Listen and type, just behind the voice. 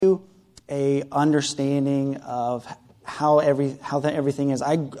a understanding of how everything is.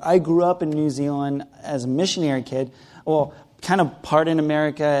 I grew up in New Zealand as a missionary kid. Well, kind of part in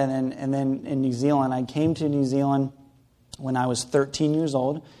America and then in New Zealand. I came to New Zealand when I was 13 years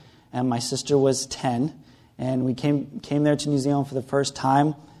old, and my sister was 10. And we came there to New Zealand for the first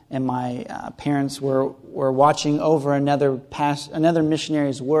time, and my parents were watching over another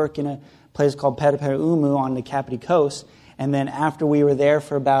missionary's work in a place called Paraparaumu on the Kapiti Coast. And then after we were there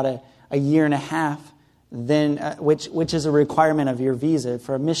for about a year and a half, then which is a requirement of your visa.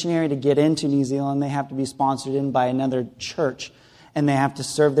 For a missionary to get into New Zealand, they have to be sponsored in by another church, and they have to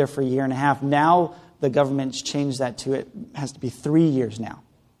serve there for a year and a half. Now the government's changed that to it has to be 3 years now.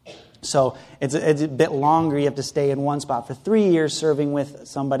 So it's a bit longer. You have to stay in one spot for 3 years serving with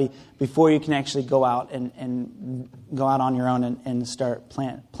somebody before you can actually go out and go out on your own and start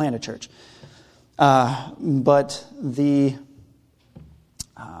plant a church.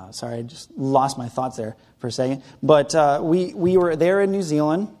 Sorry, I just lost my thoughts there for a second. But we were there in New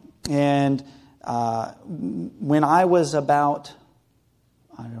Zealand, and when I was about,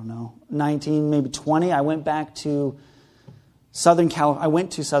 19, maybe 20, I went back to Southern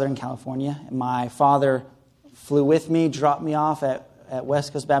California. My father flew with me, dropped me off at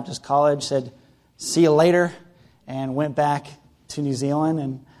West Coast Baptist College, said, "See you later," and went back to New Zealand.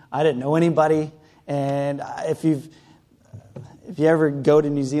 And I didn't know anybody. And if you ever go to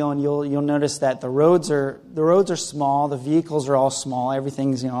New Zealand, you'll notice that the roads are small, the vehicles are all small,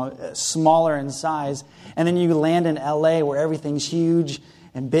 everything's smaller in size, and then you land in LA where everything's huge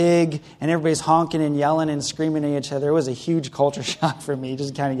and big, and everybody's honking and yelling and screaming at each other. It was a huge culture shock for me,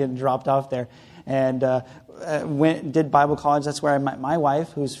 just kind of getting dropped off there, and did Bible college. That's where I met my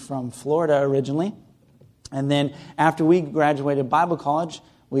wife, who's from Florida originally, and then after we graduated Bible college,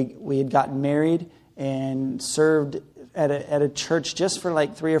 we had gotten married and served at a church just for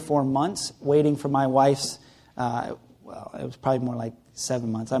like 3 or 4 months, waiting for my wife's, it was probably more like 7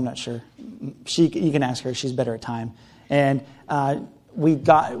 months, I'm not sure. You can ask her, she's better at time. And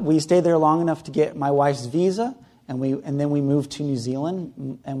we stayed there long enough to get my wife's visa, and then we moved to New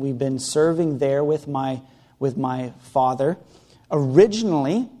Zealand, and we've been serving there with my father.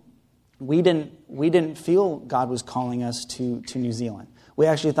 Originally, we didn't feel God was calling us to New Zealand. We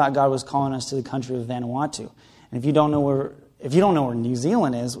actually thought God was calling us to the country of Vanuatu. And if you don't know where New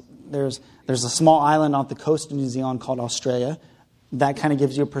Zealand is, there's a small island off the coast of New Zealand called Australia. That kind of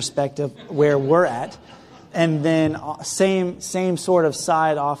gives you a perspective where we're at. And then same sort of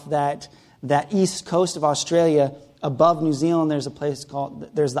side off that east coast of Australia, above New Zealand, there's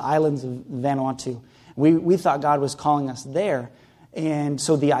the islands of Vanuatu. We thought God was calling us there. And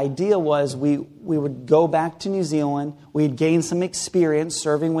so the idea was we would go back to New Zealand. We'd gain some experience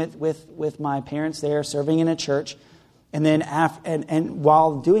serving with my parents there, serving in a church. And then and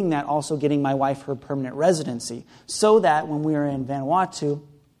while doing that, also getting my wife her permanent residency. So that when we were in Vanuatu,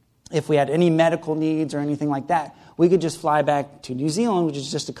 if we had any medical needs or anything like that, we could just fly back to New Zealand, which is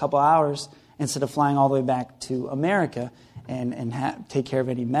just a couple hours, instead of flying all the way back to America and take care of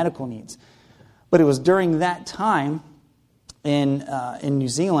any medical needs. But it was during that time in New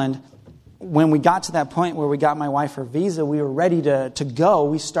Zealand, when we got to that point where we got my wife her visa, we were ready to go.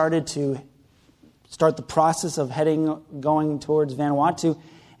 We started to start the process of going towards Vanuatu,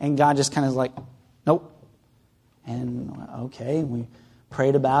 and God just kind of like, nope. And okay, we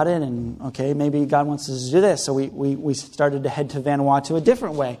prayed about it, and okay, maybe God wants us to do this. So we started to head to Vanuatu a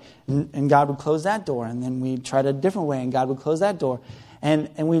different way, and God would close that door, and then we tried a different way, and God would close that door, and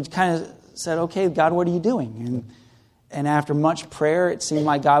we kind of said, okay, God, what are you doing? And after much prayer, it seemed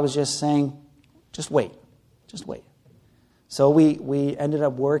like God was just saying, just wait. So we ended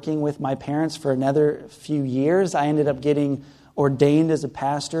up working with my parents for another few years. I ended up getting ordained as a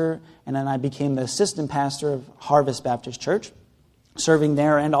pastor, and then I became the assistant pastor of Harvest Baptist Church, serving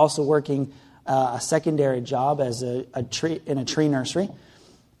there and also working a secondary job as in a tree nursery.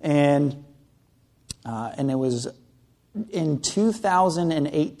 And it was in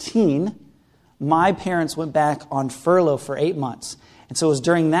 2018, my parents went back on furlough for 8 months. And so it was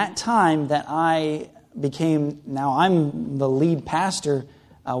during that time that I'm the lead pastor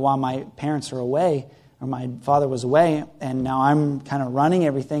while my parents are away, or my father was away, and now I'm kind of running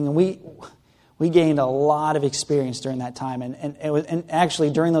everything. And we gained a lot of experience during that time. And actually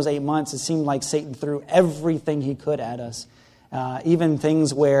during those 8 months, it seemed like Satan threw everything he could at us. Even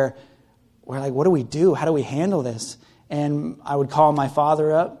things where we're like, what do we do? How do we handle this? And I would call my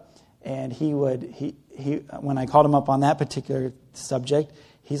father up, and he when I called him up on that particular subject,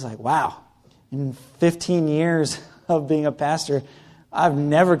 he's like, wow, in 15 years of being a pastor, I've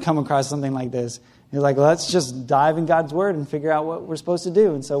never come across something like this. He's like, let's just dive in God's Word and figure out what we're supposed to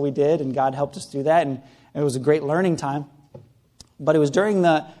do. And so we did, and God helped us through that, and it was a great learning time. But it was during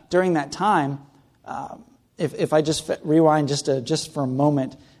that time, if I just rewind just for a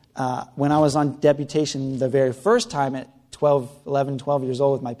moment, when I was on deputation the very first time at 11, 12 years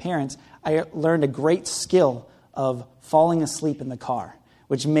old with my parents, I learned a great skill of falling asleep in the car,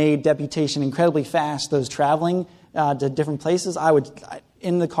 which made deputation incredibly fast. Those traveling to different places, I would,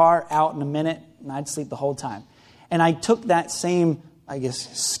 in the car, out in a minute, and I'd sleep the whole time. And I took that same,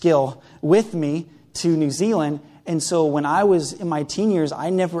 skill with me to New Zealand. And so when I was in my teen years, I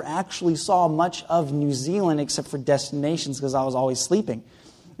never actually saw much of New Zealand except for destinations because I was always sleeping.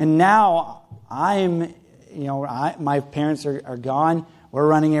 And now my parents are gone. We're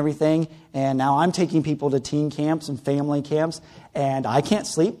running everything. And now I'm taking people to teen camps and family camps. And I can't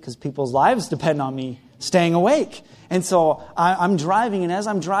sleep because people's lives depend on me staying awake. And so I'm driving. And as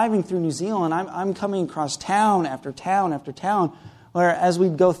I'm driving through New Zealand, I'm coming across town after town after town, where as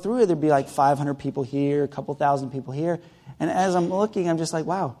we'd go through it, there'd be like 500 people here, a couple thousand people here. And as I'm looking, I'm just like,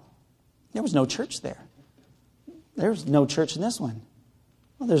 wow, there was no church there. There's no church in this one.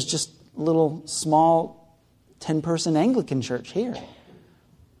 Well, there's just a little small 10-person Anglican church here.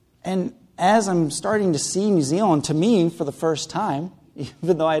 And as I'm starting to see New Zealand, to me, for the first time,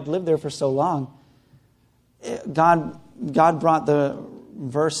 even though I had lived there for so long, God brought the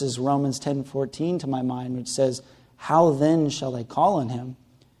verses, Romans 10:14, to my mind, which says, how then shall they call on him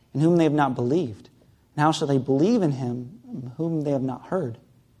in whom they have not believed? And how shall they believe in him whom they have not heard?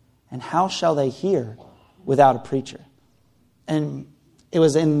 And how shall they hear without a preacher? And it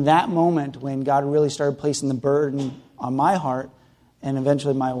was in that moment when God really started placing the burden on my heart and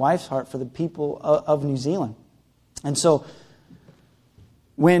eventually my wife's heart for the people of New Zealand. And so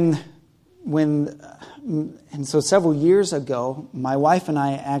so several years ago, my wife and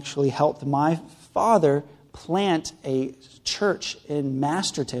I actually helped my father plant a church in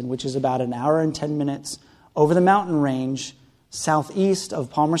Masterton, which is about an hour and 10 minutes over the mountain range southeast of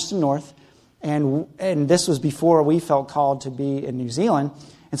Palmerston North. And this was before we felt called to be in New Zealand.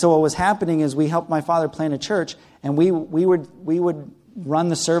 And so what was happening is we helped my father plant a church, and we would run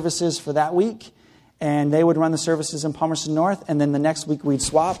the services for that week, and they would run the services in Palmerston North, and then the next week we'd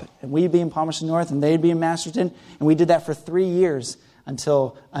swap, and we'd be in Palmerston North, and they'd be in Masterton, and we did that for 3 years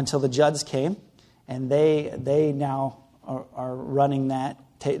until the Judds came. And they now are running that.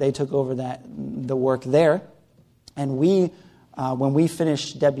 They took over the work there. And when we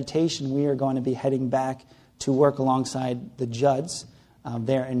finish deputation, we are going to be heading back to work alongside the Judds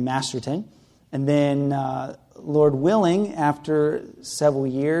there in Masterton. And then, Lord willing, after several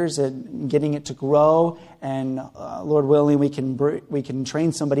years and getting it to grow, and Lord willing, we can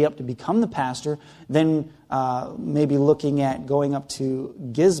train somebody up to become the pastor. Then maybe looking at going up to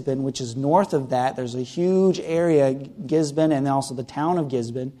Gisborne, which is north of that. There's a huge area, Gisborne, and also the town of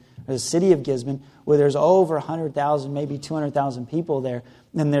Gisborne, or the city of Gisborne, where there's over 100,000, maybe 200,000 people there.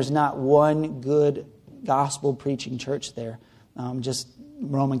 And there's not one good gospel preaching church there. Just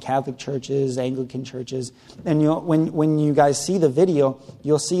Roman Catholic churches, Anglican churches. And when you guys see the video,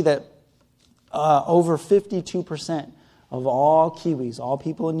 you'll see that over 52% of all Kiwis, all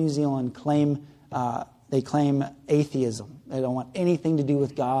people in New Zealand, claim atheism. They don't want anything to do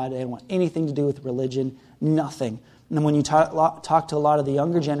with God. They don't want anything to do with religion. Nothing. And then when you talk to a lot of the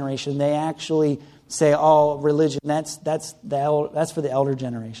younger generation, they actually say, "Oh, religion, that's for the elder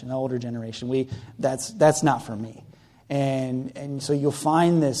generation, the older generation. That's not for me." And so you'll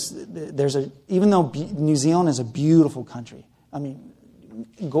find this. Even though New Zealand is a beautiful country, I mean,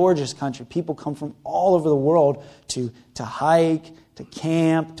 gorgeous country. People come from all over the world to hike, to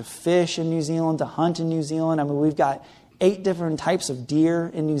camp, to fish in New Zealand, to hunt in New Zealand. I mean, we've got 8 different types of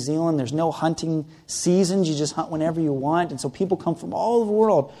deer in New Zealand. There's no hunting seasons. You just hunt whenever you want. And so people come from all over the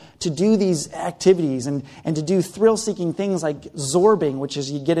world to do these activities and to do thrill-seeking things like zorbing, which is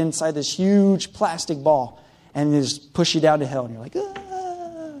you get inside this huge plastic ball and they just push you down the hill. And you're like,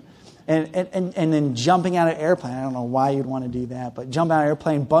 ah. And then jumping out of an airplane. I don't know why you'd want to do that, but jump out of an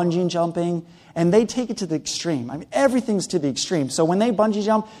airplane, bungee jumping. And they take it to the extreme. I mean, everything's to the extreme. So when they bungee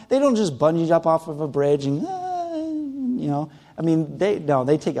jump, they don't just bungee jump off of a bridge and, I mean, they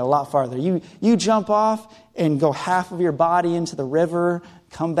take it a lot farther. You jump off and go half of your body into the river,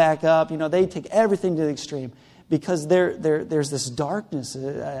 come back up. They take everything to the extreme because there's this darkness,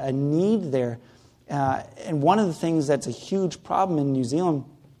 a need there. And one of the things that's a huge problem in New Zealand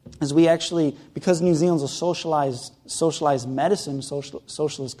is we actually, because New Zealand's a socialized medicine,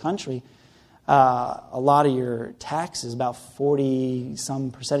 socialist country, a lot of your taxes, about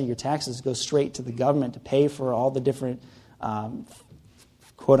 40-some% of your taxes go straight to the government to pay for all the different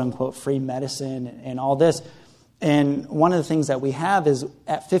quote-unquote free medicine and all this. And one of the things that we have is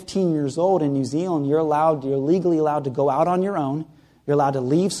at 15 years old in New Zealand, you're legally allowed to go out on your own. You're allowed to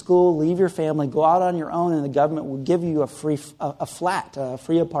leave school, leave your family, go out on your own, and the government will give you a free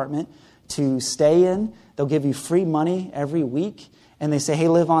apartment to stay in. They'll give you free money every week. And they say, hey,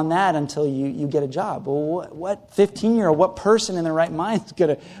 live on that until you get a job. Well, what 15-year-old, what person in their right mind is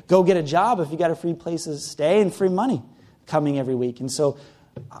going to go get a job if you got a free place to stay and free money coming every week? And so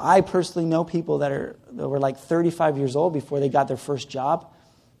I personally know people that were like 35 years old before they got their first job.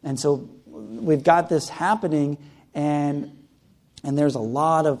 And so we've got this happening, and there's a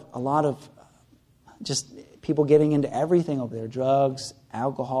lot of just people getting into everything over there: drugs,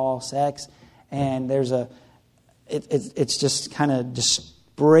 alcohol, sex, and it's just kind of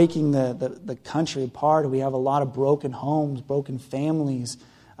just breaking the country apart. We have a lot of broken homes, broken families,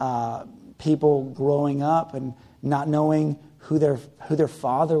 people growing up and not knowing who their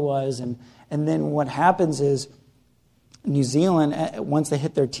father was, and then what happens is New Zealand, once they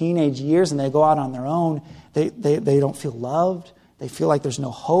hit their teenage years and they go out on their own, they don't feel loved. They feel like there's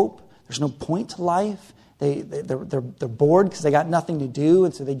no hope. There's no point to life. They're bored because they got nothing to do,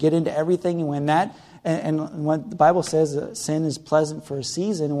 and so they get into everything. And when that and what the Bible says, sin is pleasant for a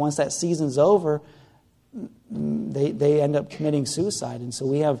season, and once that season's over, they end up committing suicide. And so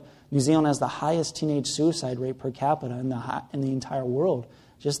New Zealand has the highest teenage suicide rate per capita in the entire world,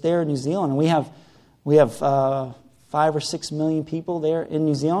 just there in New Zealand. And we have 5 or 6 million people there in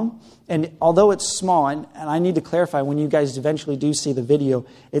New Zealand. And although it's small, and I need to clarify, when you guys eventually do see the video,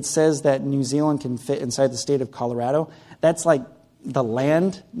 it says that New Zealand can fit inside the state of Colorado. That's like the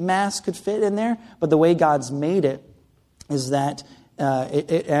land mass could fit in there. But the way God's made it is that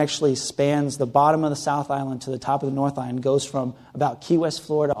it actually spans the bottom of the South Island to the top of the North Island, goes from about Key West,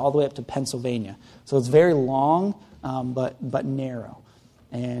 Florida, all the way up to Pennsylvania. So it's very long, but narrow.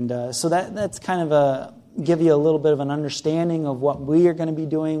 And so that's kind of give you a little bit of an understanding of what we are going to be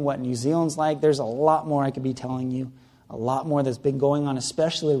doing, what New Zealand's like. There's a lot more I could be telling you, a lot more that's been going on,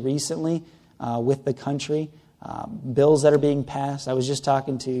 especially recently with the country. Bills that are being passed. I was just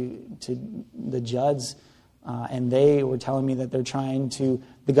talking to the Judds, and they were telling me that the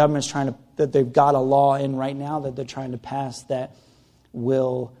government's trying to, that they've got a law in right now that they're trying to pass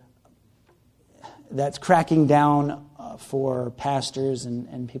that's cracking down for pastors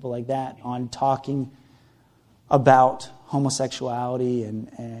and people like that on talking about homosexuality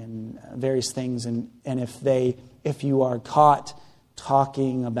and various things, and if you are caught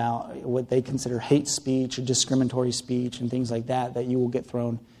talking about what they consider hate speech or discriminatory speech and things like that you will get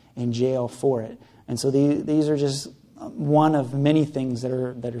thrown in jail for it. And so these are just one of many things that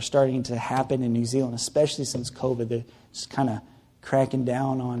are starting to happen in New Zealand, especially since COVID. They're just kind of cracking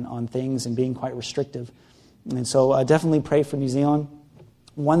down on things and being quite restrictive. And so definitely pray for New Zealand.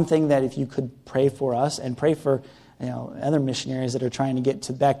 One thing that if you could pray for us and pray for other missionaries that are trying to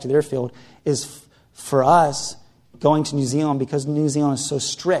get back to their field is for us going to New Zealand, because New Zealand is so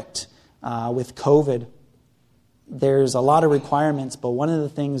strict with COVID. There's a lot of requirements, but one of the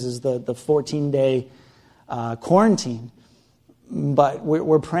things is the 14-day quarantine. But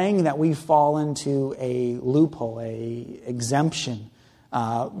we're praying that we fall into a loophole, a exemption,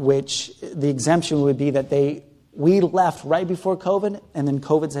 which the exemption would be that we left right before COVID, and then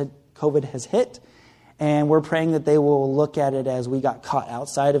COVID has hit. And we're praying that they will look at it as we got caught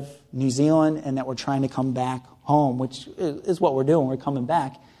outside of New Zealand and that we're trying to come back home, which is what we're doing. We're coming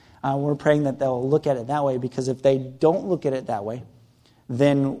back. We're praying that they'll look at it that way, because if they don't look at it that way,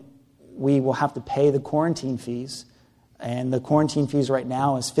 then we will have to pay the quarantine fees. And the quarantine fees right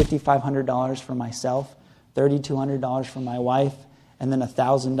now is $5,500 for myself, $3,200 for my wife, and then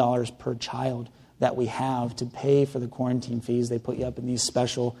 $1,000 per child that we have to pay for the quarantine fees. They put you up in these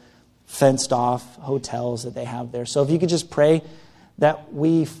special fenced-off hotels that they have there. So if you could just pray that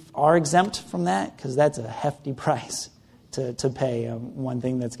we are exempt from that, because that's a hefty price to pay. One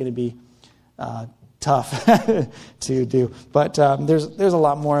thing that's going to be tough to do. But there's a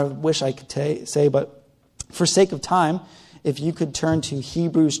lot more I wish I could say, but for sake of time, if you could turn to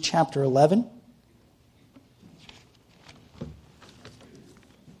Hebrews chapter 11.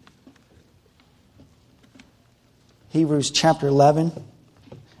 Hebrews chapter 11.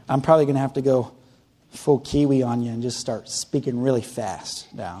 I'm probably going to have to go full Kiwi on you and just start speaking really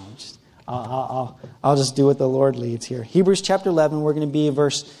fast now. I'll just do what the Lord leads here. Hebrews chapter 11, we're going to be in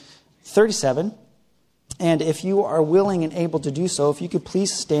verse 37. And if you are willing and able to do so, if you could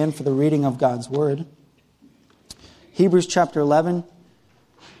please stand for the reading of God's word. Hebrews chapter 11,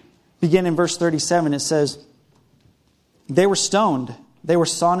 begin in verse 37. It says, "They were stoned, they were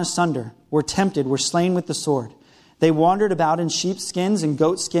sawn asunder, were tempted, were slain with the sword. They wandered about in sheepskins and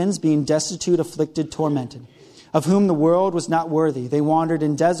goatskins, being destitute, afflicted, tormented, of whom the world was not worthy. They wandered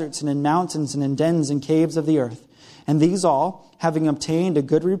in deserts and in mountains and in dens and caves of the earth. And these all, having obtained a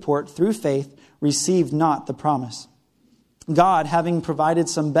good report through faith, received not the promise. God, having provided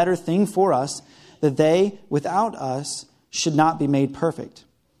some better thing for us, that they, without us, should not be made perfect.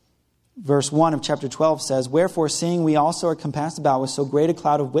 Verse 1 of chapter 12 says, Wherefore, seeing we also are compassed about with so great a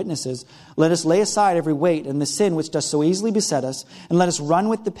cloud of witnesses, let us lay aside every weight and the sin which does so easily beset us, and let us run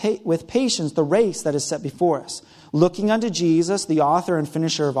with patience the race that is set before us, looking unto Jesus, the author and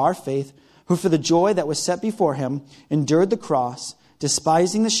finisher of our faith, who for the joy that was set before him endured the cross,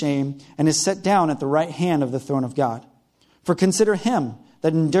 despising the shame, and is set down at the right hand of the throne of God. For consider him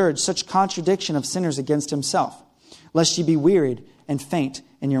that endured such contradiction of sinners against himself, lest ye be wearied and faint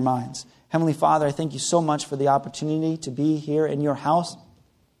in your minds. Heavenly Father, I thank you so much for the opportunity to be here in your house.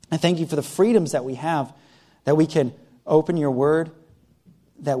 I thank you for the freedoms that we have, that we can open your word,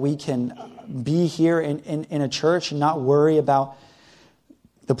 that we can be here in a church and not worry about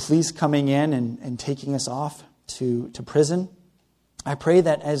the police coming in and taking us off to prison. I pray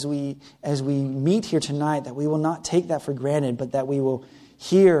that as we meet here tonight, that we will not take that for granted, but that we will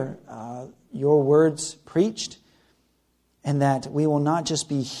hear your words preached, and that we will not just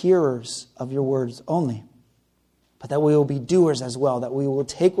be hearers of your words only, but that we will be doers as well, that we will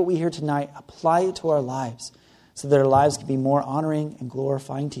take what we hear tonight, apply it to our lives, so that our lives can be more honoring and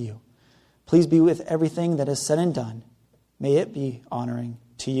glorifying to you. Please be with everything that is said and done. May it be honoring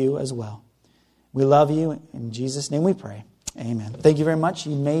to you as well. We love you. In Jesus' name we pray. Amen. Thank you very much.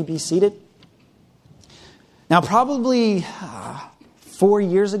 You may be seated. Now, probably 4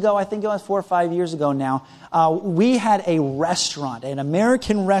 years ago, I think it was 4 or 5 years ago now, we had a restaurant, an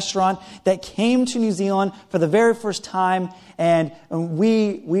American restaurant that came to New Zealand for the very first time, and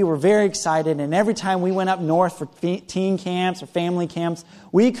we were very excited. And every time we went up north for teen camps or family camps,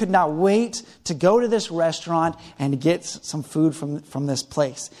 we could not wait to go to this restaurant and to get some food from this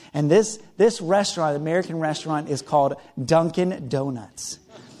place. And this restaurant, American restaurant, is called Dunkin' Donuts.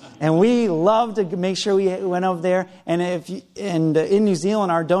 And we love to make sure we went over there. And in New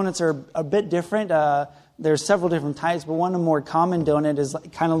Zealand, our donuts are a bit different. There's several different types, but one of the more common donut is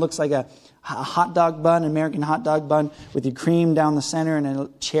kind of looks like a hot dog bun, an American hot dog bun with your cream down the center and a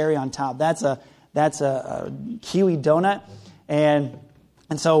cherry on top. That's a Kiwi donut. And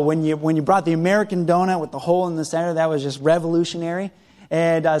so when you brought the American donut with the hole in the center, that was just revolutionary.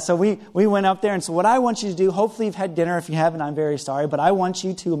 And so we went up there. And so what I want you to do, hopefully you've had dinner. If you haven't, I'm very sorry. But I want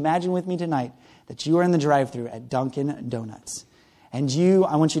you to imagine with me tonight that you are in the drive-thru at Dunkin' Donuts. And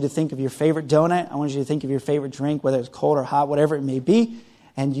I want you to think of your favorite donut. I want you to think of your favorite drink, whether it's cold or hot, whatever it may be.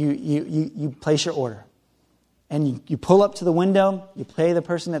 And you place your order. And you pull up to the window, you pay the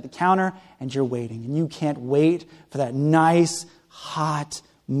person at the counter, and you're waiting. And you can't wait for that nice, hot,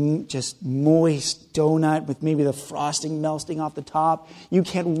 just moist donut with maybe the frosting melting off the top. You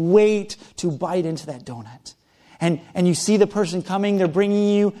can't wait to bite into that donut. And you see the person coming, they're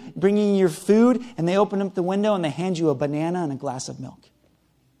bringing you your food, and they open up the window and they hand you a banana and a glass of milk.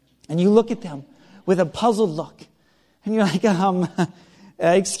 And you look at them with a puzzled look. And you're like,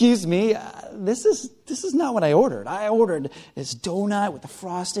 excuse me, this is not what I ordered. I ordered this donut with the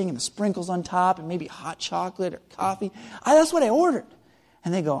frosting and the sprinkles on top and maybe hot chocolate or coffee. That's what I ordered.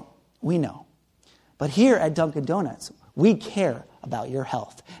 And they go, we know. But here at Dunkin' Donuts, we care about your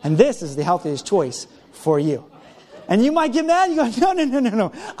health. And this is the healthiest choice for you. And you might get mad. You go,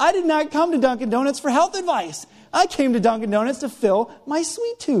 no. I did not come to Dunkin' Donuts for health advice. I came to Dunkin' Donuts to fill my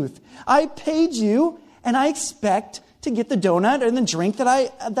sweet tooth. I paid you, and I expect to get the donut and the drink that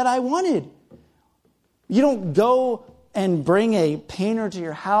I wanted. You don't go and bring a painter to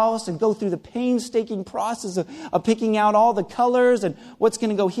your house and go through the painstaking process of picking out all the colors and what's going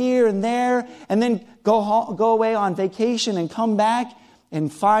to go here and there, and then go away on vacation and come back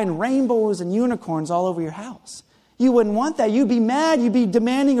and find rainbows and unicorns all over your house. You wouldn't want that. You'd be mad. You'd be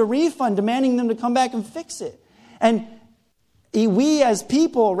demanding a refund, demanding them to come back and fix it. And we as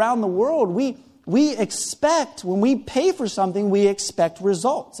people around the world, we expect, when we pay for something, we expect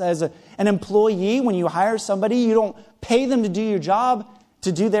results. As an employee, when you hire somebody, you don't pay them to do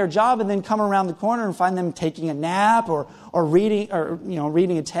their job, and then come around the corner and find them taking a nap or reading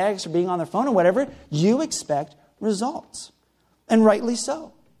a text or being on their phone or whatever. You expect results, and rightly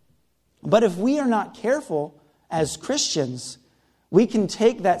so. But if we are not careful as Christians, we can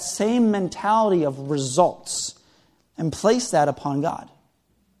take that same mentality of results and place that upon God.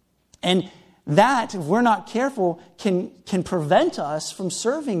 And that, if we're not careful, can prevent us from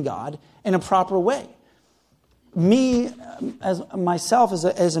serving God in a proper way. Me, as myself,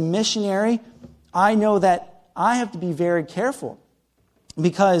 as a missionary, I know that I have to be very careful,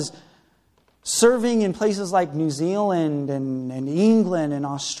 because serving in places like New Zealand and England and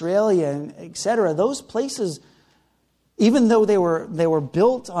Australia and etc., those places, even though they were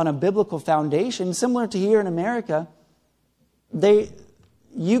built on a biblical foundation, similar to here in America,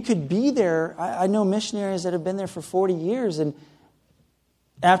 you could be there. I know missionaries that have been there for 40 years, and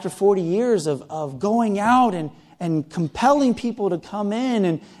after 40 years of going out and compelling people to come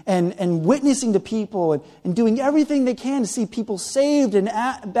in and witnessing to people and doing everything they can to see people saved and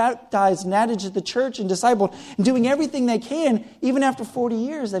baptized and added to the church and discipled, and doing everything they can, even after 40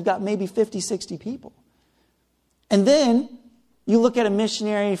 years, they've got maybe 50, 60 people. And then you look at a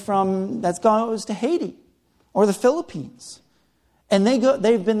missionary that goes to Haiti or the Philippines, and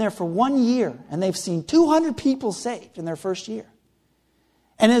they've been there for 1 year, and they've seen 200 people saved in their first year.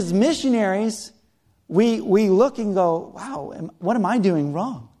 And as missionaries, we look and go, wow, what am I doing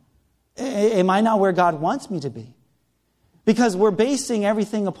wrong? Am I not where God wants me to be? Because we're basing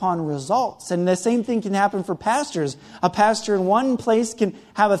everything upon results. And the same thing can happen for pastors. A pastor in one place can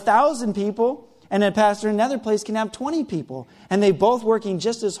have 1,000 people, and a pastor in another place can have 20 people. And they're both working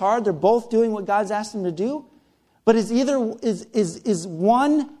just as hard. They're both doing what God's asked them to do. But is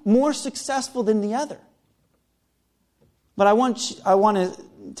one more successful than the other? But I want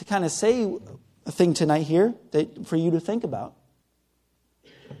to kind of say a thing tonight here for you to think about.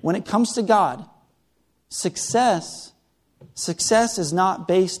 When it comes to God, success is not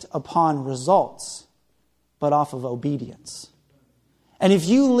based upon results, but off of obedience. And if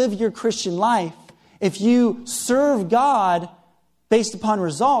you live your Christian life, if you serve God based upon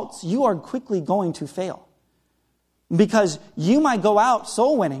results, you are quickly going to fail. Because you might go out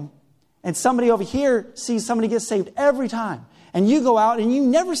soul winning, and somebody over here sees somebody get saved every time. And you go out and you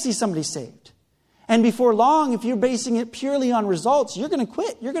never see somebody saved. And before long, if you're basing it purely on results, you're going to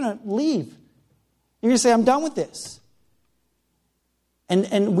quit. You're going to leave. You're going to say, I'm done with this.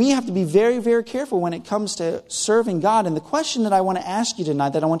 And we have to be very, very careful when it comes to serving God. And the question that I want to ask you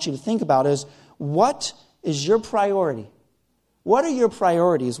tonight, that I want you to think about, is what is your priority? What are your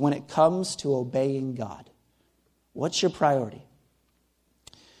priorities when it comes to obeying God? What's your priority?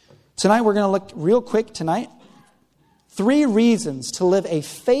 Tonight we're going to look real quick tonight. 3 reasons to live a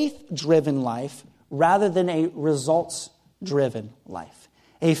faith-driven life rather than a results-driven life.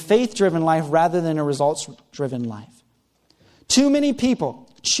 A faith-driven life rather than a results-driven life. Too many people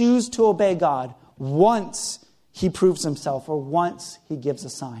choose to obey God once He proves Himself or once He gives a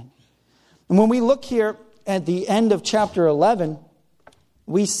sign. And when we look here at the end of chapter 11,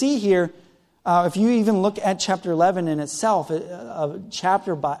 we see here, if you even look at chapter 11 in itself, a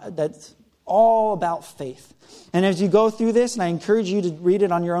chapter that's all about faith. And as you go through this, and I encourage you to read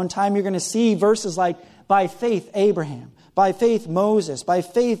it on your own time, you're going to see verses like, by faith Abraham, by faith Moses, by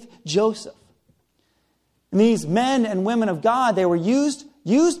faith Joseph. And these men and women of God, they were used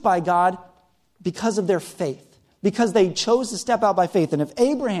by God because of their faith, because they chose to step out by faith. And if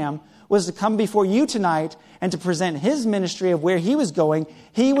Abraham was to come before you tonight and to present his ministry of where he was going,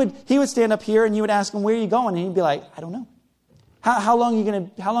 he would stand up here and you would ask him, where are you going? And he'd be like, I don't know. How long is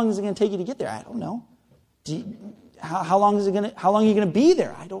it going to take you to get there? I don't know. How long are you going to be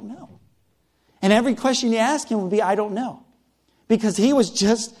there? I don't know. And every question you ask him would be, I don't know. Because he was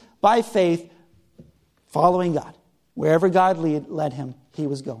just by faith following God. Wherever God led him, he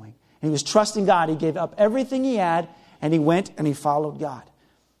was going. And he was trusting God. He gave up everything he had and he went and he followed God.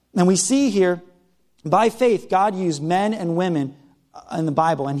 And we see here, by faith, God used men and women in the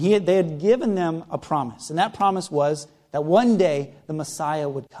Bible. And they had given them a promise. And that promise was that one day the Messiah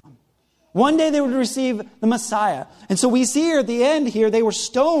would come. One day they would receive the Messiah. And so we see here at the end here, they were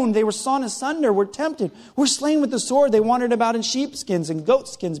stoned, they were sawn asunder, were tempted, were slain with the sword. They wandered about in sheepskins and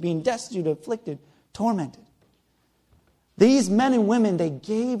goatskins, being destitute, afflicted, tormented. These men and women, they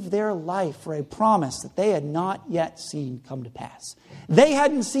gave their life for a promise that they had not yet seen come to pass. They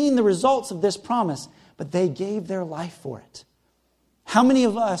hadn't seen the results of this promise, but they gave their life for it. How many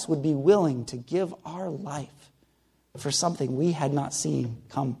of us would be willing to give our life for something we had not seen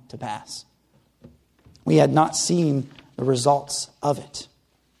come to pass? We had not seen the results of it.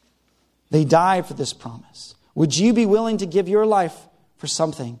 They died for this promise. Would you be willing to give your life for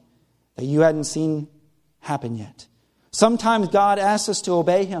something that you hadn't seen happen yet? Sometimes God asks us to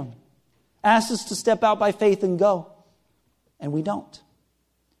obey Him, asks us to step out by faith and go, and we don't.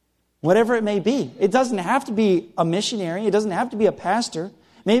 Whatever it may be. It doesn't have to be a missionary. It doesn't have to be a pastor.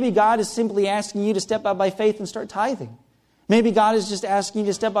 Maybe God is simply asking you to step out by faith and start tithing. Maybe God is just asking you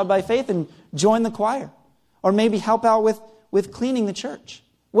to step out by faith and join the choir. Or maybe help out with cleaning the church.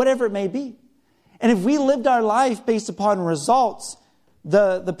 Whatever it may be. And if we lived our life based upon results,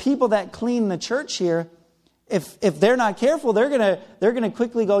 the people that clean the church here, if they're not careful, they're gonna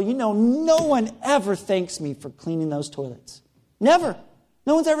quickly go, no one ever thanks me for cleaning those toilets. Never.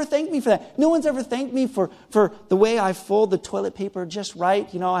 No one's ever thanked me for that. No one's ever thanked me for the way I fold the toilet paper just right,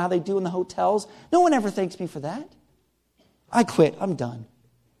 how they do in the hotels. No one ever thanks me for that. I quit. I'm done.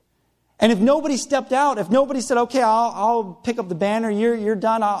 And if nobody stepped out, if nobody said, okay, I'll pick up the banner, you're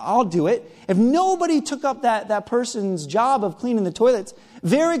done, I'll do it. If nobody took up that person's job of cleaning the toilets,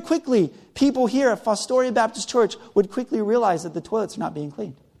 very quickly, people here at Fostoria Baptist Church would quickly realize that the toilets are not being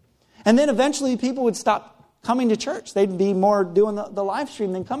cleaned. And then eventually people would stop coming to church. They'd be more doing the live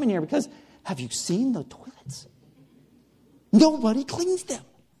stream than coming here because, have you seen the toilets? Nobody cleans them.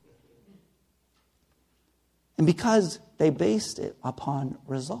 And because they based it upon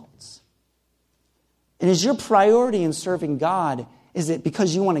results. And is your priority in serving God, is it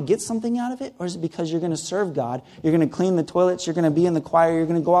because you want to get something out of it? Or is it because you're going to serve God? You're going to clean the toilets. You're going to be in the choir. You're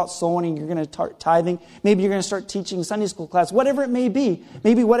going to go out soul winning. You're going to start tithing. Maybe you're going to start teaching Sunday school class. Whatever it may be.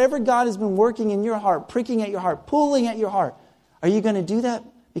 Maybe whatever God has been working in your heart, pricking at your heart, pulling at your heart. Are you going to do that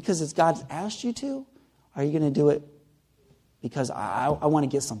because it's God's asked you to? Or are you going to do it because I want to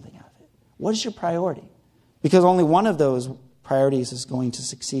get something out of it? What is your priority? Because only one of those priorities is going to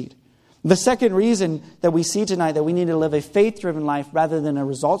succeed. The second reason that we see tonight that we need to live a faith-driven life rather than a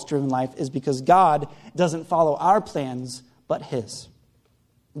results-driven life is because God doesn't follow our plans, but His.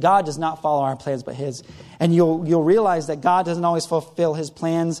 God does not follow our plans, but His. And you'll realize that God doesn't always fulfill His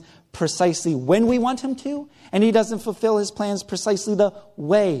plans precisely when we want Him to, and He doesn't fulfill His plans precisely the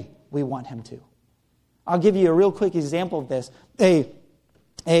way we want Him to. I'll give you a real quick example of this. There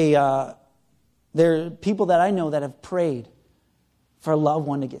are people that I know that have prayed for a loved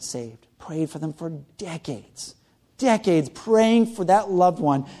one to get saved. Prayed for them for decades. Decades praying for that loved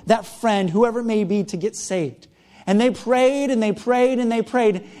one, that friend, whoever it may be, to get saved. And they prayed and they prayed and they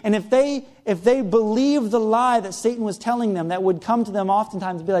prayed. And if they believed the lie that Satan was telling them, that would come to them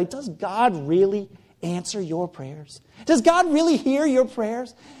oftentimes and be like, does God really answer your prayers? Does God really hear your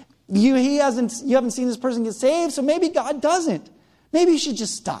prayers? You haven't seen this person get saved, so maybe God doesn't. Maybe you should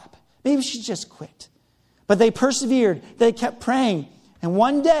just stop. Maybe you should just quit. But they persevered. They kept praying. And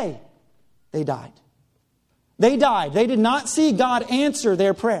one day, they died. They died. They did not see God answer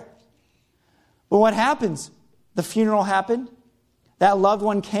their prayer. But what happens? The funeral happened. That loved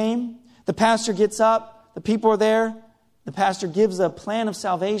one came. The pastor gets up. The people are there. The pastor gives a plan of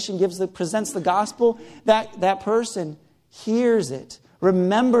salvation, presents the gospel. That person hears it,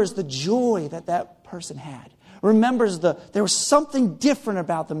 remembers the joy that person had. Remembers there was something different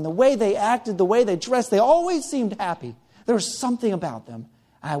about them. The way they acted, the way they dressed, they always seemed happy. There was something about them.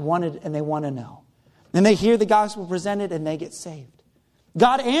 They want to know. And they hear the gospel presented and they get saved.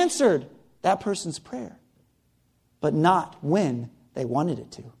 God answered that person's prayer, but not when they wanted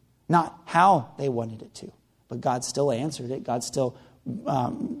it to. Not how they wanted it to. But God still answered it. God still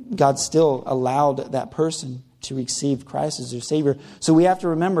allowed that person to receive Christ as their Savior. So we have to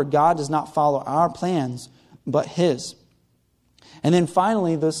remember God does not follow our plans, but His. And then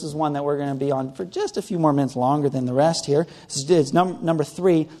finally, this is one that we're going to be on for just a few more minutes longer than the rest here. It's number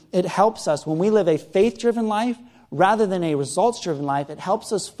 3. It helps us, when we live a faith-driven life rather than a results-driven life, it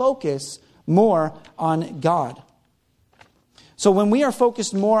helps us focus more on God. So when we are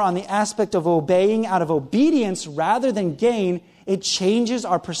focused more on the aspect of obeying out of obedience rather than gain, it changes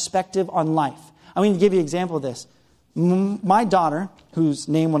our perspective on life. I'm going to give you an example of this. My daughter, whose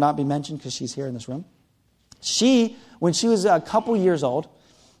name will not be mentioned because she's here in this room, when she was a couple years old,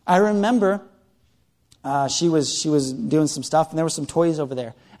 I remember she was doing some stuff and there were some toys over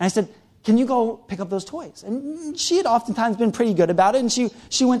there. And I said, can you go pick up those toys? And she had oftentimes been pretty good about it. And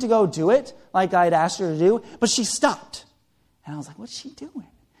she went to go do it like I had asked her to do. But she stopped. And I was like, what's she doing?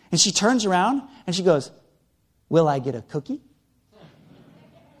 And she turns around and she goes, will I get a cookie?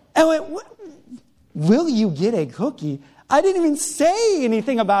 And I went, will you get a cookie? I didn't even say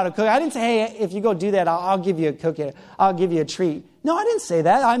anything about a cookie. I didn't say, hey, if you go do that, I'll give you a cookie. I'll give you a treat. No, I didn't say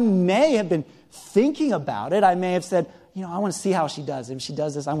that. I may have been thinking about it. I may have said, I want to see how she does. If she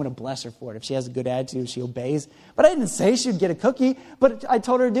does this, I'm going to bless her for it. If she has a good attitude, if she obeys. But I didn't say she'd get a cookie. But I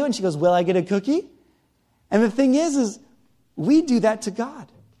told her to do it. And she goes, will I get a cookie? And the thing is we do that to God.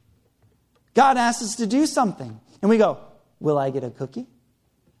 God asks us to do something. And we go, will I get a cookie?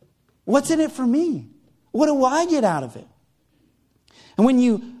 What's in it for me? What do I get out of it? And when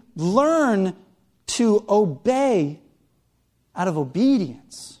you learn to obey out of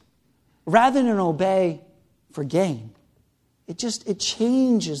obedience, rather than obey for gain, it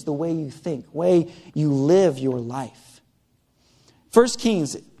changes the way you think, way you live your life. 1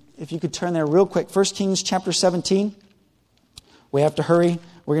 Kings, if you could turn there real quick, 1 Kings chapter 17. we have to hurry.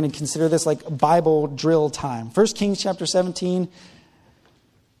 We're going to consider this like Bible drill time. 1 Kings chapter 17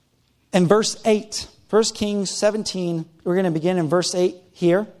 and verse 8. 1 Kings 17, we're going to begin in verse 8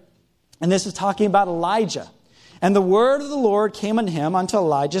 here. And this is talking about Elijah. And the word of the Lord came unto him, unto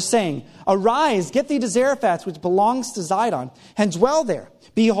Elijah, saying, Arise, get thee to Zarephath, which belongs to Zidon, and dwell there.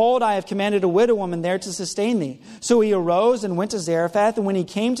 Behold, I have commanded a widow woman there to sustain thee. So he arose and went to Zarephath, and when he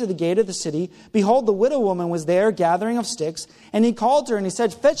came to the gate of the city, behold, the widow woman was there gathering of sticks. And he called her, and he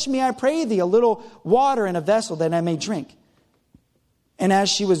said, Fetch me, I pray thee, a little water in a vessel, that I may drink. And as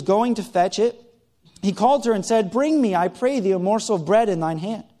she was going to fetch it, he called her and said, Bring me, I pray thee, a morsel of bread in thine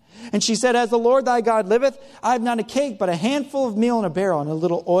hand. And she said, As the Lord thy God liveth, I have not a cake, but a handful of meal in a barrel, and a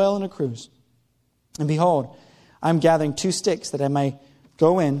little oil in a cruse. And behold, I am gathering 2 sticks, that I may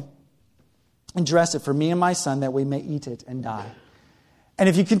go in and dress it for me and my son, that we may eat it and die. And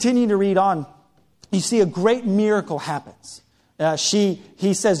if you continue to read on, you see a great miracle happens.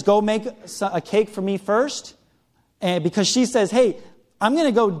 He says, Go make a cake for me first. And because she says, Hey, I'm going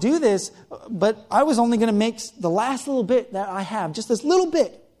to go do this, but I was only going to make the last little bit that I have, just this little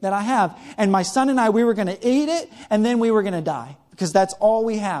bit that I have. And my son and I, we were going to eat it, and then we were going to die, because that's all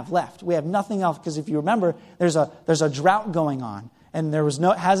we have left. We have nothing else, because if you remember, there's a drought going on, and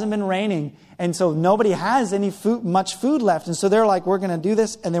it hasn't been raining, and so nobody has much food left. And so they're like, we're going to do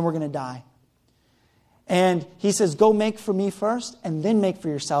this, and then we're going to die. And he says, Go make for me first, and then make for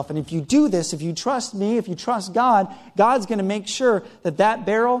yourself. And if you do this, if you trust me, if you trust God, God's going to make sure that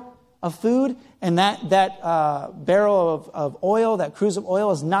barrel of food and that barrel of oil, that cruse of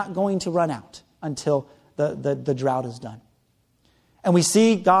oil, is not going to run out until the drought is done. And we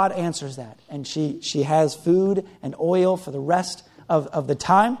see God answers that. And she has food and oil for the rest of the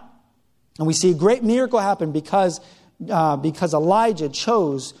time. And we see a great miracle happen because Elijah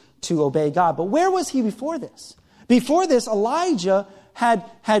chose to obey God. But where was he before this? Before this, Elijah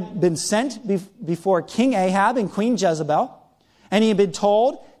had been sent before King Ahab and Queen Jezebel. And he had been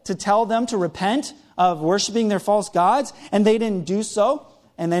told to tell them to repent of worshiping their false gods. And they didn't do so.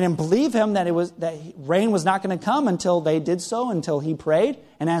 And they didn't believe him that rain was not going to come until they did so, until he prayed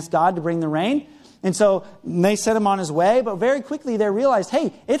and asked God to bring the rain. And so they sent him on his way. But very quickly they realized,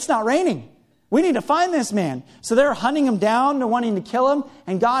 hey, it's not raining. We need to find this man. So they're hunting him down. They're wanting to kill him.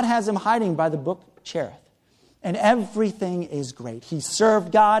 And God has him hiding by the brook Cherith. And everything is great. He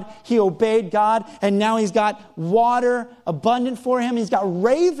served God. He obeyed God. And now he's got water abundant for him. He's got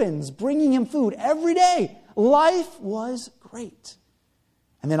ravens bringing him food every day. Life was great.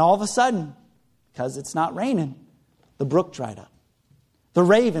 And then all of a sudden, because it's not raining, the brook dried up. The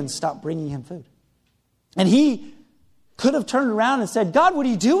ravens stopped bringing him food. And he could have turned around and said, God, what are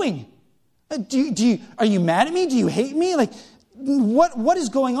you doing? Are you mad at me? Do you hate me? Like, what is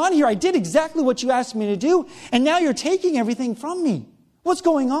going on here? I did exactly what you asked me to do, and now you're taking everything from me. What's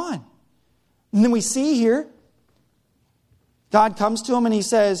going on? And then we see here, God comes to him and he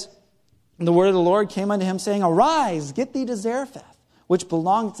says, and the word of the Lord came unto him saying, Arise, get thee to Zarephath, which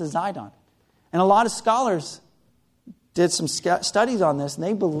belongs to Zidon. And a lot of scholars did some studies on this, and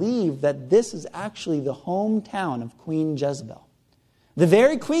they believe that this is actually the hometown of Queen Jezebel. The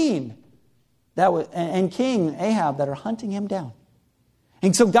very queen and King Ahab that are hunting him down.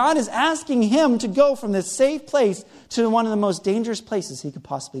 And so God is asking him to go from this safe place to one of the most dangerous places he could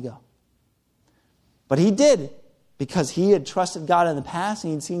possibly go. But he did, because he had trusted God in the past,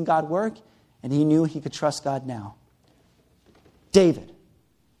 and he'd seen God work, and he knew he could trust God now. David.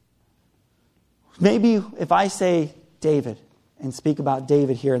 Maybe if I say David and speak about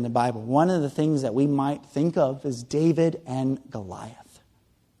David here in the Bible, one of the things that we might think of is David and Goliath.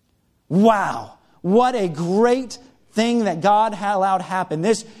 Wow, what a great thing that God had allowed happen.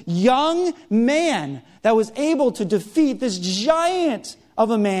 This young man that was able to defeat this giant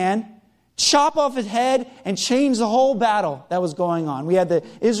of a man, chop off his head, and change the whole battle that was going on. We had the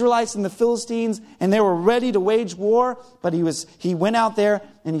Israelites and the Philistines, and they were ready to wage war, but he went out there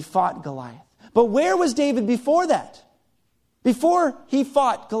and he fought Goliath. But where was David before that? Before he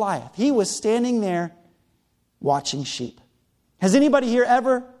fought Goliath, he was standing there watching sheep. Has anybody here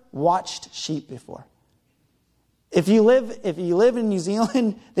ever watched sheep before? If you live in New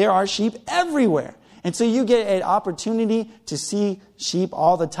Zealand, there are sheep everywhere. And so you get an opportunity to see sheep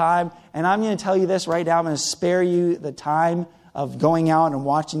all the time. And I'm going to tell you this right now. I'm going to spare you the time of going out and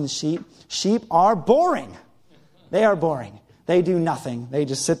watching the sheep. Sheep are boring. They are boring. They do nothing. They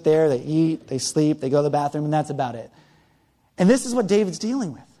just sit there, they eat, they sleep, they go to the bathroom, and that's about it. And this is what David's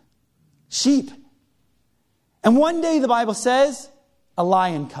dealing with. Sheep. And one day the Bible says, a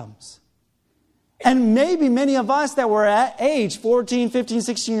lion comes. And maybe many of us that were at age 14, 15,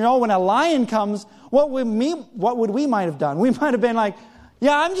 16 years old, when a lion comes, what would we might have done? We might have been like,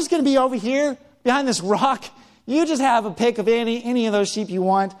 yeah, I'm just going to be over here behind this rock. You just have a pick of any of those sheep you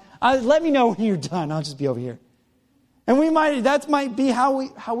want. Let me know when you're done. I'll just be over here. And that might be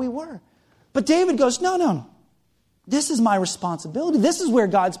how we were. But David goes, no. This is my responsibility. This is where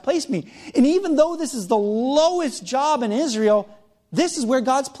God's placed me. And even though this is the lowest job in Israel, this is where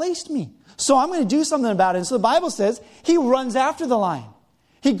God's placed me. So I'm going to do something about it. And so the Bible says he runs after the lion.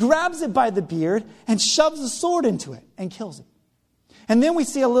 He grabs it by the beard and shoves a sword into it and kills it. And then we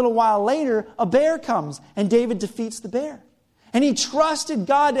see a little while later, a bear comes and David defeats the bear. And he trusted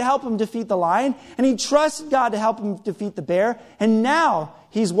God to help him defeat the lion. And he trusted God to help him defeat the bear. And now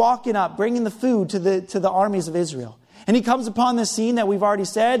he's walking up, bringing the food to the armies of Israel. And he comes upon this scene that we've already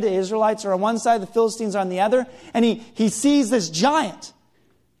said. The Israelites are on one side, the Philistines are on the other. And he sees this giant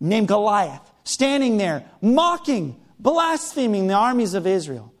named Goliath standing there, mocking, blaspheming the armies of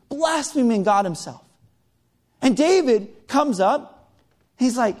Israel, blaspheming God himself. And David comes up.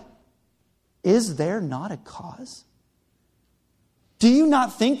 He's like, is there not a cause? Do you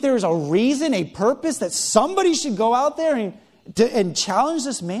not think there's a reason, a purpose that somebody should go out there and challenge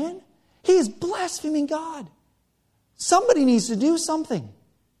this man? He is blaspheming God. Somebody needs to do something.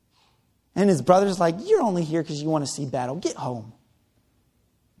 And his brother's like, you're only here because you want to see battle. Get home.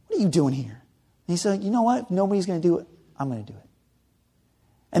 What are you doing here? And he said, you know what? If nobody's going to do it, I'm going to do it.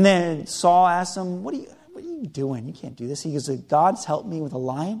 And then Saul asked him, what are you doing? You can't do this. He goes, God's helped me with a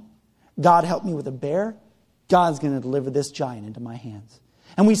lion. God helped me with a bear. God's going to deliver this giant into my hands.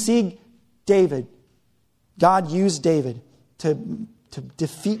 And we see David. God used David to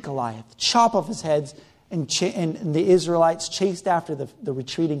defeat Goliath, chop off his heads, and the Israelites chased after the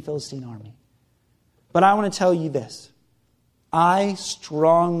retreating Philistine army. But I want to tell you this. I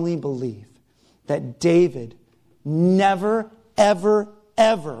strongly believe that David never, ever,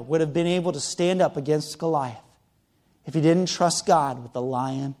 ever would have been able to stand up against Goliath if he didn't trust God with the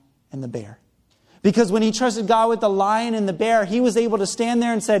lion and the bear. Because when he trusted God with the lion and the bear, he was able to stand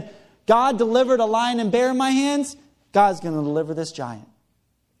there and said, God delivered a lion and bear in my hands. God's going to deliver this giant.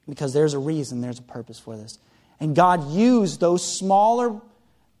 Because there's a reason, there's a purpose for this. And God used those smaller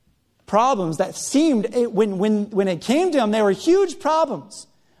problems that seemed, when it came to him, they were huge problems.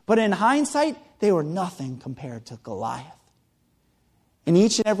 But in hindsight, they were nothing compared to Goliath. And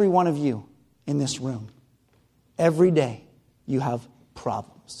each and every one of you in this room, every day, you have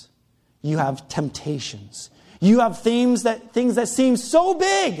problems. You have temptations. You have things that seem so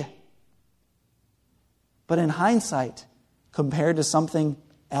big. But in hindsight, compared to something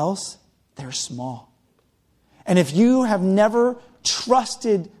else, they're small. And if you have never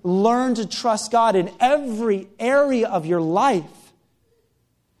learned to trust God in every area of your life,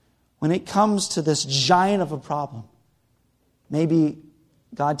 when it comes to this giant of a problem, maybe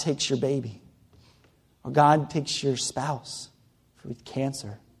God takes your baby, or God takes your spouse with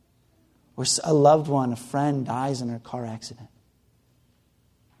cancer, or a loved one, a friend dies in a car accident.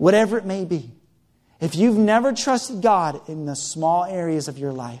 Whatever it may be, if you've never trusted God in the small areas of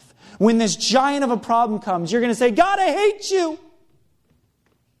your life, when this giant of a problem comes, you're going to say, God, I hate you.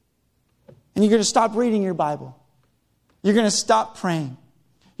 And you're going to stop reading your Bible. You're going to stop praying.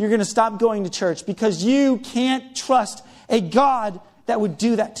 You're going to stop going to church because you can't trust a God that would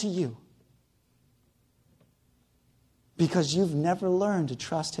do that to you. Because you've never learned to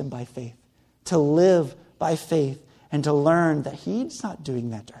trust Him by faith, to live by faith, and to learn that He's not doing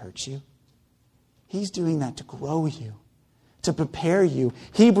that to hurt you. He's doing that to grow you, to prepare you.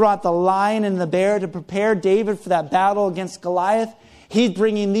 He brought the lion and the bear to prepare David for that battle against Goliath. He's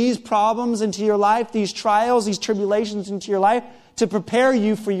bringing these problems into your life, these trials, these tribulations into your life to prepare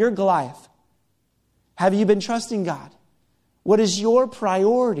you for your Goliath. Have you been trusting God? What is your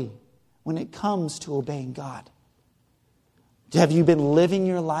priority when it comes to obeying God? Have you been living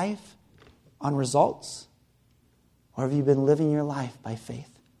your life on results? Or have you been living your life by faith?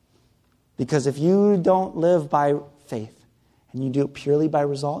 Because if you don't live by faith and you do it purely by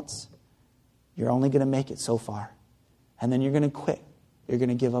results, you're only going to make it so far. And then you're going to quit. You're going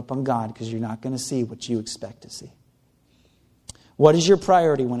to give up on God because you're not going to see what you expect to see. What is your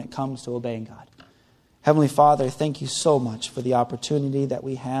priority when it comes to obeying God? Heavenly Father, thank you so much for the opportunity that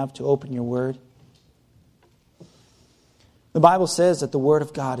we have to open your word. The Bible says that the word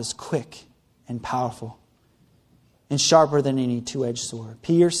of God is quick and powerful and sharper than any two-edged sword,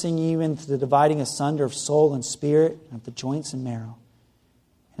 piercing even to the dividing asunder of soul and spirit, and of the joints and marrow,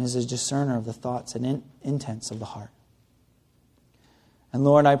 and is a discerner of the thoughts and intents of the heart. And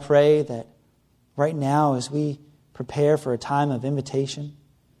Lord, I pray that right now as we prepare for a time of invitation,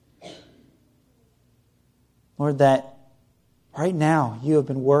 Lord, that right now you have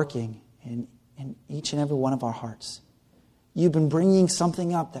been working in each and every one of our hearts. You've been bringing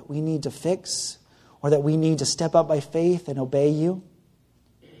something up that we need to fix, or that we need to step up by faith and obey you.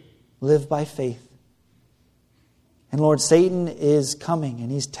 Live by faith. And Lord, Satan is coming and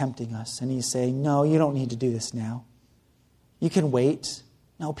he's tempting us. And he's saying, no, you don't need to do this now. You can wait.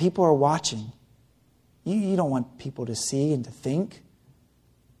 No, people are watching. You don't want people to see and to think.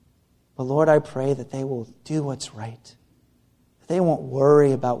 But Lord, I pray that they will do what's right. That they won't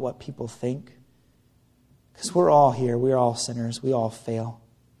worry about what people think. Because we're all here. We're all sinners. We all fail.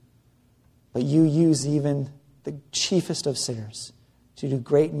 But you use even the chiefest of sinners to do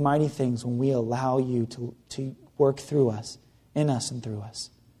great and mighty things when we allow you to work through us, in us and through us.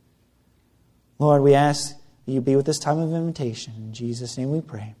 Lord, we ask that you be with this time of invitation. In Jesus' name we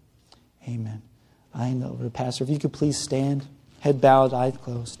pray. Amen. I know, Pastor, if you could please stand, head bowed, eyes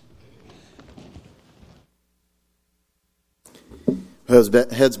closed.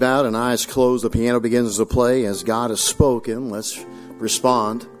 Heads bowed and eyes closed, the piano begins to play. As God has spoken, let's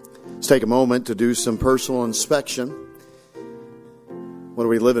respond. Let's take a moment to do some personal inspection. What are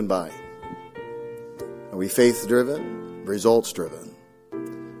we living by? Are we faith-driven, results-driven?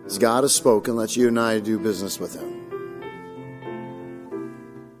 As God has spoken, let's you and I do business with Him.